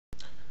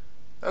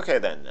Okay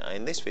then,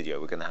 in this video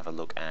we're going to have a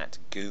look at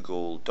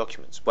Google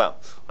Documents. Well,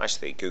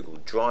 actually Google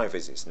Drive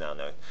as it's now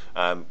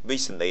known.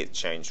 Recently it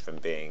changed from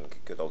being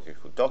good old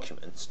Google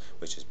Documents,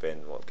 which has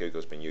been what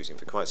Google's been using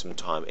for quite some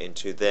time,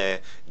 into their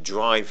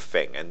Drive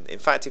thing. And in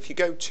fact, if you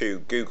go to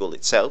Google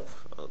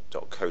itself,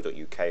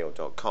 .co.uk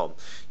or .com,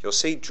 you'll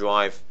see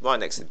Drive right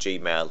next to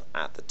Gmail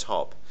at the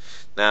top.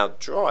 Now,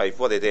 Drive,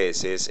 what it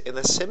is in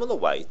a similar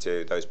way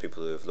to those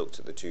people who have looked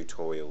at the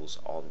tutorials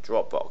on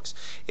Dropbox,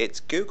 it's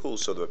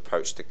Google's sort of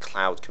approach to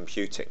cloud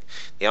computing.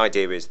 The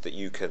idea is that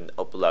you can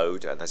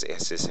upload, and as it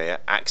says here,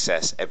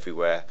 access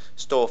everywhere,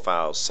 store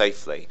files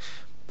safely,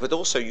 but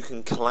also you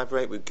can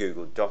collaborate with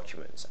Google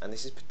Documents. And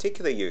this is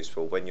particularly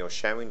useful when you're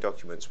sharing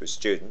documents with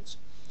students,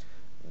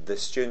 the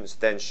students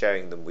then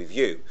sharing them with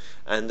you,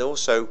 and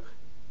also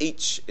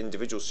each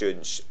individual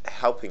student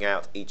helping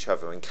out each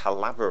other and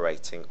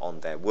collaborating on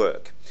their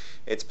work.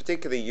 It's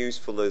particularly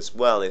useful as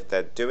well if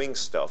they're doing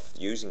stuff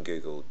using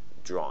Google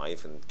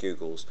Drive and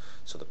Google's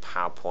sort of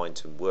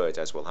PowerPoint and Word,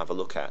 as we'll have a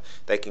look at.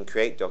 They can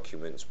create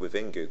documents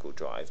within Google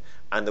Drive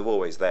and they're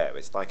always there.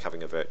 It's like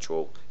having a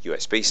virtual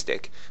USB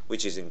stick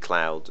which is in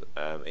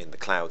the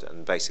cloud,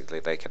 and basically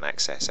they can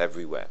access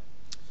everywhere.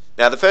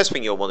 Now, the first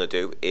thing you'll want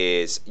to do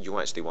is you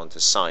actually want to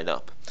sign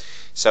up.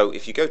 So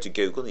if you go to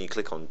Google and you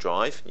click on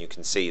Drive, and you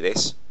can see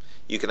this,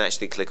 you can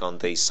actually click on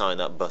the sign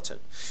up button.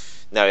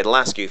 Now, it'll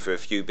ask you for a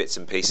few bits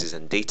and pieces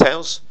and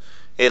details.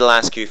 It'll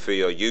ask you for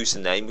your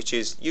username, which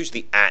is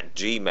usually at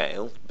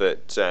Gmail,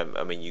 but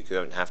I mean, you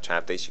don't have to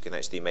have this. You can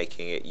actually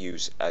making it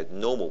use a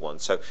normal one.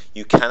 So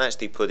you can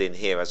actually put in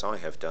here, as I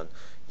have done,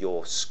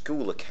 your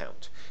school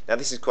account. Now,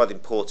 this is quite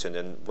important,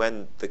 and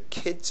when the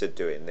kids are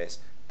doing this,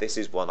 this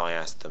is what I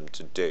asked them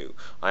to do.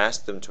 I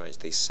asked them to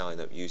actually sign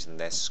up using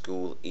their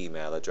school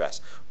email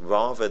address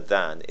rather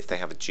than if they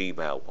have a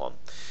Gmail one.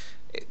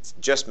 It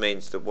just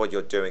means that what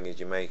you're doing is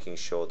you're making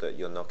sure that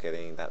you're not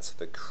getting that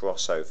sort of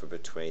crossover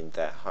between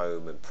their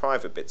home and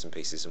private bits and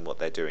pieces and what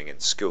they're doing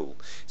in school.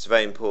 It's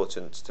very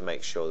important to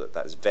make sure that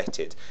that's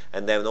vetted,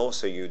 and then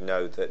also you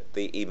know that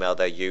the email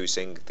they're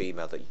using, the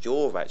email that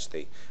you're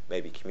actually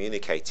maybe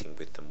communicating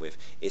with them with,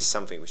 is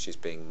something which is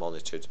being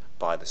monitored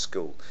by the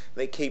school.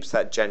 And it keeps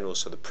that general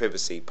sort of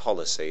privacy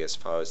policy as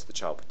far as the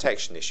child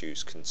protection issue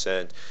is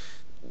concerned.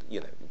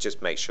 You know,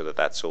 just make sure that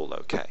that's all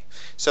okay.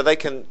 So they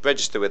can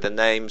register with the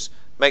names,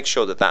 make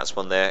sure that that's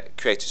one there,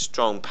 create a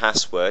strong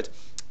password.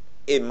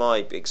 In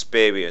my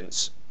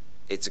experience,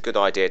 it's a good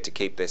idea to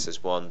keep this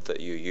as one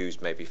that you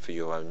use maybe for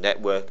your own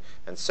network,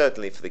 and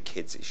certainly for the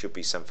kids it should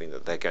be something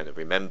that they're going to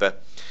remember.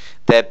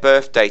 Their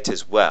birth date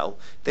as well,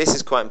 this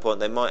is quite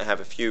important. They might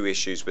have a few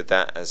issues with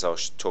that, as I'll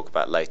talk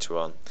about later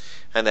on.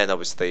 And then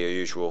obviously your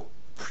usual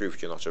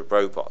proof you're not a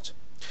robot.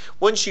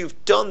 Once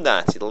you've done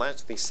that, it'll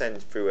actually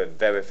send through a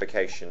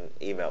verification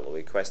email, or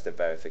request a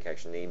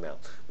verification email,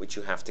 which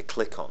you have to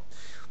click on.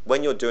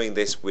 When you're doing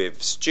this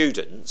with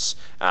students,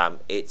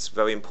 it's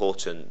very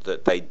important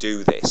that they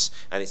do this,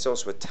 and it's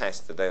also a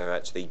test that they've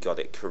actually got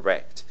it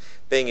correct.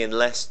 Being in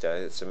Leicester,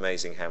 it's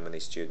amazing how many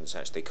students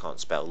actually can't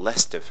spell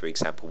Leicester, for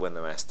example, when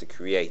they're asked to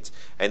create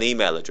an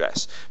email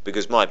address,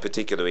 because my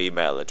particular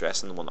email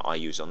address, and the one that I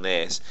use on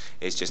this,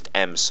 is just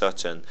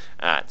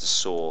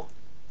msutton@Saw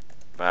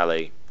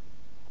Valley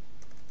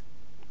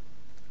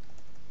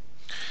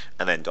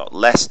and then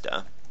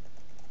 .leicester.sch.uk.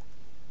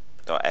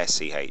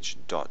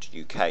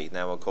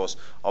 Now, of course,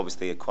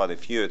 obviously quite a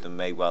few of them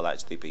may well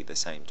actually be the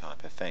same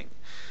type of thing.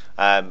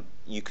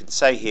 You can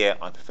say here,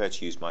 I prefer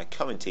to use my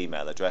current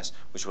email address,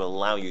 which will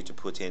allow you to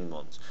put in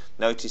ones.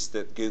 Notice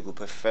that Google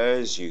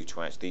prefers you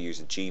to actually use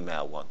a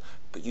Gmail one,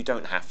 but you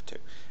don't have to,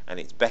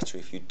 and it's better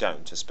if you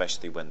don't,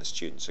 especially when the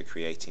students are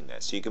creating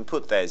theirs. So you can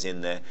put theirs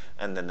in there,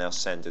 and then they'll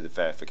send a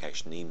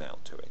verification email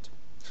to it.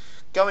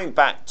 Going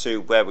back to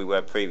where we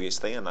were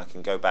previously, and I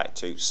can go back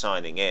to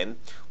signing in,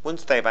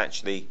 once they've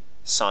actually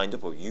signed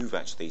up, or you've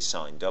actually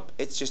signed up,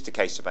 it's just a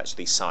case of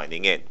actually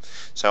signing in.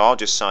 So I'll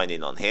just sign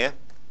in on here.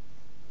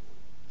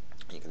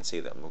 You can see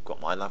that I've got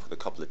mine live with a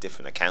couple of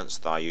different accounts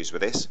that I use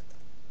with this.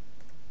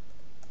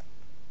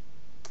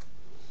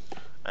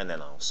 And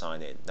then I'll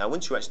sign in. Now,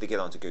 once you actually get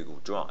onto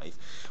Google Drive,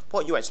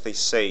 what you actually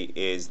see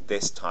is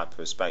this type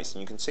of space,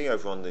 and you can see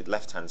over on the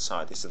left hand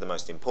side, this is the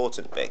most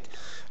important bit,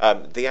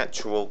 the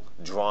actual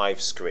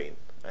Drive screen,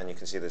 and you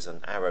can see there's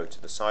an arrow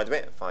to the side of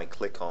it. If I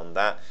click on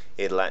that,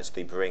 it'll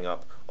actually bring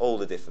up all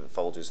the different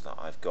folders that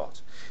I've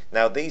got.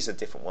 Now, these are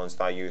different ones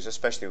that I use,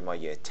 especially with my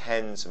year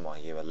 10s and my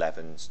year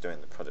 11s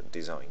doing the product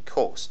design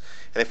course.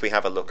 And if we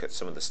have a look at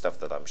some of the stuff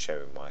that I'm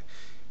showing my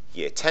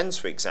year 10s,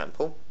 for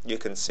example, you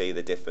can see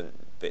the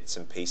different bits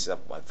and pieces.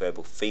 I've got my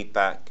verbal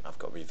feedback, I've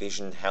got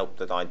revision help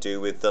that I do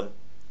with them.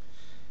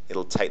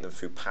 It'll take them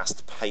through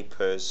past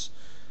papers.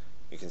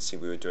 You can see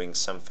we were doing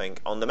something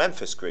on the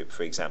Memphis group,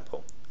 for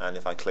example, and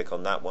if I click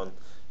on that one,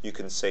 you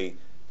can see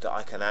that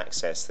I can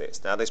access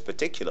this. Now, this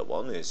particular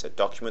one is a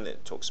document.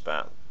 It talks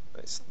about,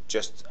 it's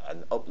just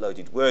an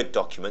uploaded Word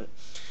document,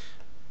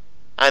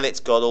 and it's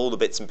got all the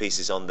bits and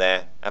pieces on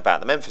there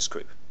about the Memphis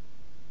group.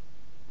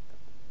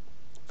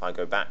 If I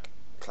go back,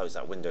 close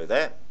that window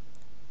there,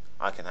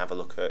 I can have a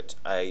look at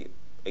a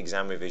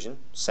exam revision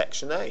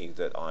section A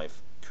that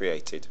I've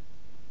created.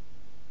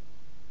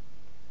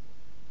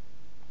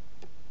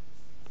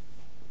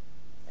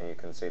 And you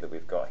can see that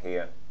we've got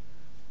here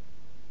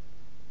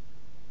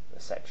the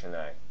section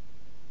A.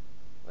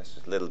 This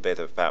is a little bit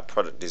about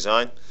product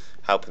design,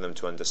 helping them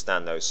to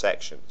understand those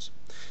sections.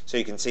 So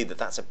you can see that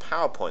that's a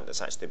PowerPoint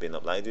that's actually been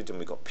uploaded, and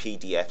we've got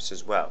PDFs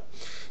as well.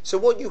 So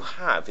what you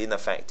have in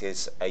effect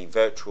is a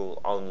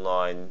virtual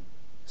online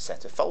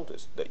set of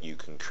folders that you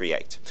can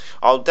create.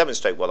 I'll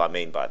demonstrate what I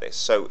mean by this.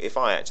 So if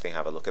I actually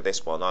have a look at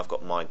this one, I've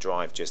got my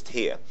drive just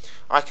here.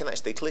 I can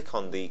actually click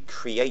on the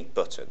create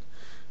button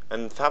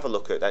and have a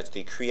look at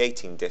actually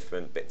creating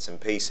different bits and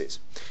pieces.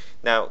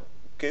 Now,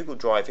 Google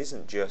Drive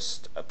isn't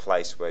just a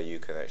place where you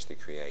can actually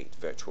create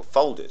virtual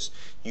folders.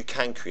 You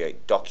can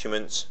create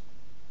documents,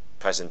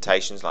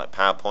 presentations like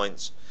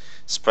PowerPoints,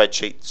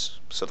 spreadsheets,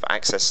 sort of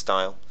access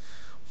style,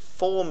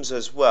 forms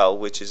as well,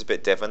 which is a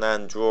bit different,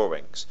 and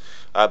drawings.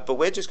 But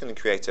we're just going to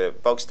create a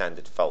bog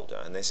standard folder,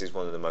 and this is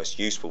one of the most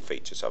useful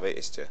features of it,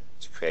 is to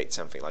create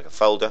something like a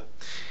folder.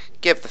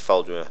 Give the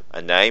folder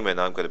a name, and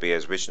I'm going to be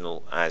as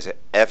original as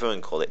ever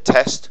and call it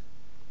test.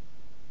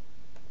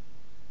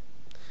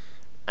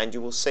 And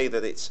you will see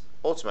that it's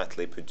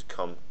automatically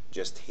come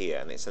just here,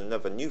 and it's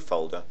another new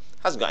folder.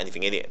 Hasn't got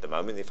anything in it at the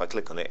moment. If I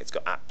click on it, it's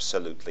got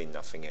absolutely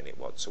nothing in it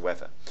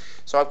whatsoever.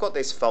 So I've got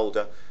this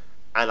folder,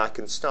 and I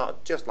can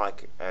start, just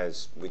like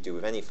as we do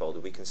with any folder,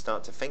 we can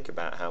start to think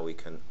about how we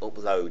can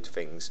upload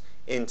things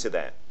into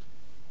there.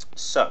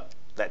 So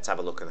let's have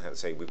a look and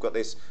see. We've got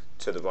this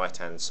to the right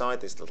hand side,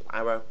 this little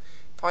arrow.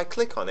 If I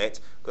click on it,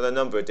 I've got a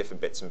number of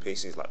different bits and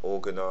pieces like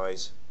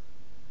organize,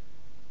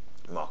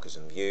 markers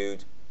and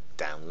viewed,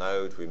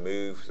 download,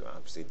 remove,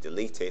 obviously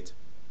delete it.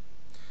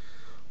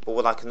 But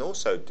what I can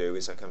also do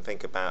is I can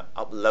think about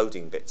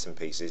uploading bits and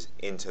pieces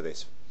into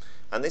this.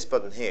 And this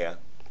button here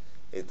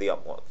is the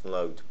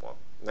upload one.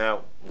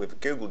 Now, with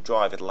Google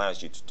Drive, it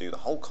allows you to do the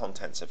whole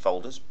contents of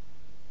folders,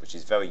 which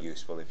is very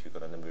useful if you've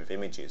got a number of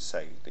images,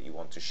 say, that you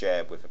want to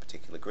share with a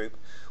particular group,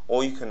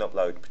 or you can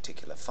upload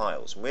particular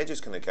files. And we're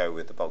just going to go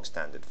with the bog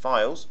standard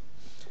files.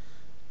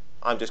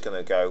 I'm just going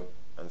to go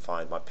and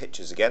find my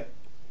pictures again.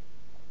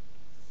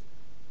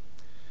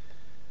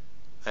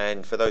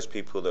 And for those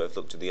people that have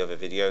looked at the other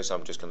videos,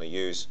 I'm just going to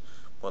use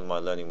one of my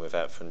Learning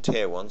Without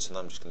Frontier ones, and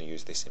I'm just going to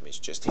use this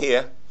image just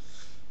here,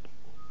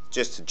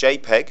 just a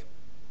JPEG.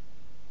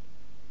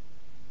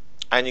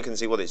 And you can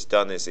see what it's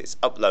done is it's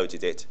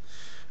uploaded it,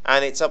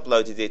 and it's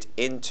uploaded it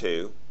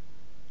into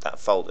that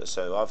folder.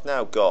 So I've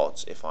now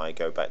got, if I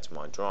go back to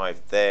my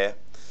drive there,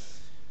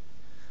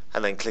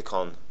 and then click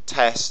on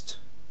test,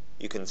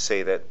 you can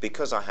see that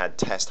because I had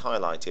test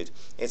highlighted,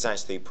 it's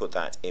actually put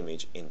that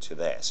image into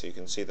there. So you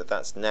can see that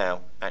that's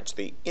now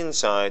actually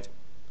inside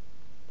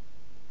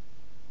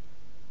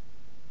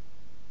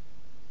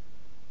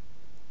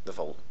the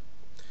folder.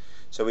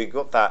 So we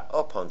got that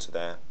up onto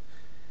there,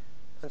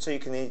 and so you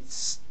can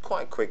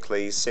quite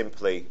quickly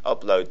simply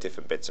upload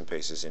different bits and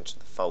pieces into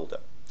the folder.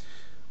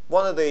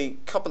 One of the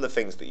couple of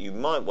things that you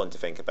might want to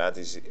think about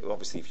is,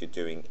 obviously, if you're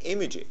doing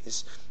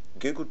images,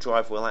 Google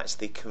Drive will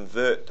actually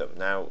convert them.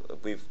 Now,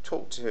 we've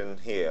talked in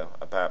here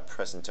about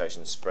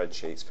presentations,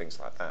 spreadsheets, things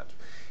like that.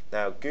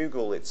 Now,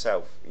 Google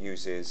itself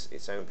uses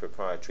its own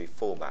proprietary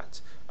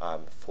format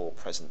for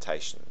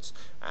presentations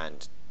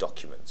and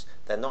documents.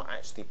 They're not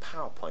actually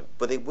PowerPoint,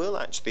 but it will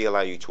actually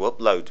allow you to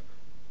upload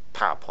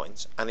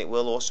PowerPoints, and it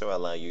will also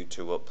allow you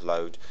to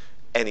upload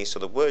any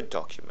sort of Word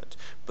document,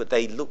 but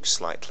they look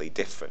slightly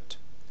different.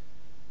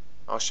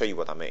 I'll show you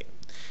what I mean.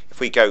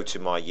 If we go to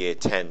my Year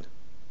 10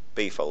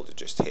 B folder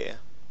just here,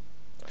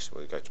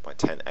 actually we'll go to my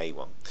 10A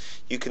one,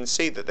 you can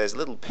see that there's a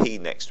little P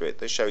next to it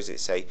that shows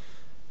it's a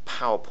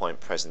PowerPoint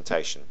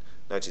presentation.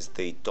 Notice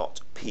the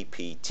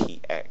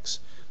 .pptx.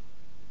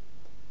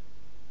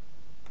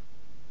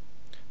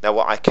 Now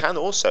what I can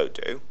also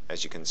do,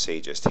 as you can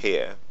see just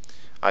here,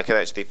 I can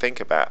actually think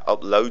about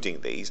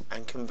uploading these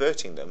and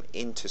converting them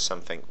into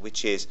something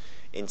which is,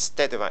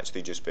 instead of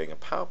actually just being a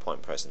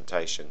PowerPoint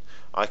presentation,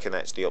 I can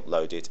actually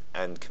upload it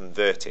and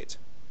convert it.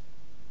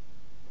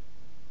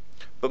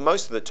 But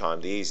most of the time,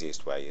 the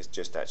easiest way is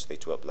just actually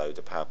to upload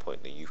a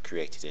PowerPoint that you've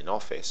created in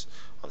Office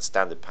on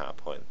standard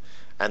PowerPoint,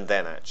 and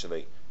then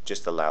actually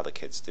just allow the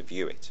kids to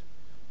view it.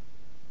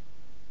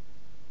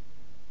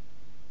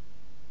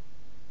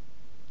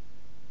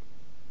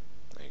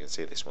 You can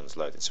see this one's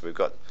loaded. So we've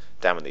got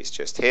Damoni's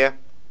just here,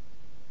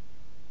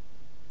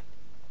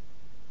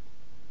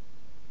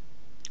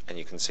 and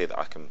you can see that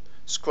I can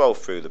scroll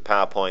through the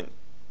PowerPoint,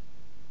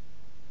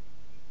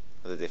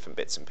 the different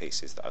bits and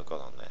pieces that I've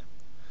got on there.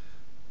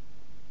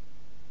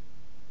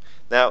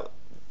 Now,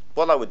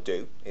 what I would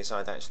do is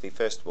I'd actually,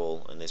 first of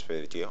all, in this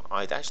video,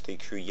 I'd actually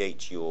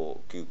create your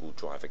Google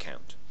Drive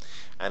account,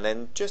 and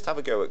then just have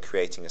a go at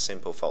creating a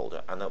simple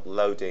folder and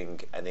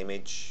uploading an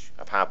image,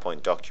 a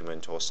PowerPoint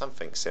document, or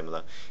something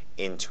similar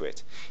into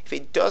it. If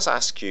it does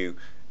ask you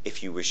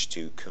if you wish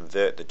to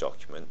convert the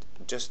document,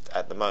 just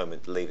at the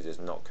moment leave it as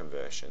not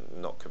converting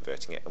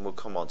it, and we'll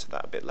come on to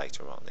that a bit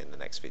later on in the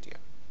next video.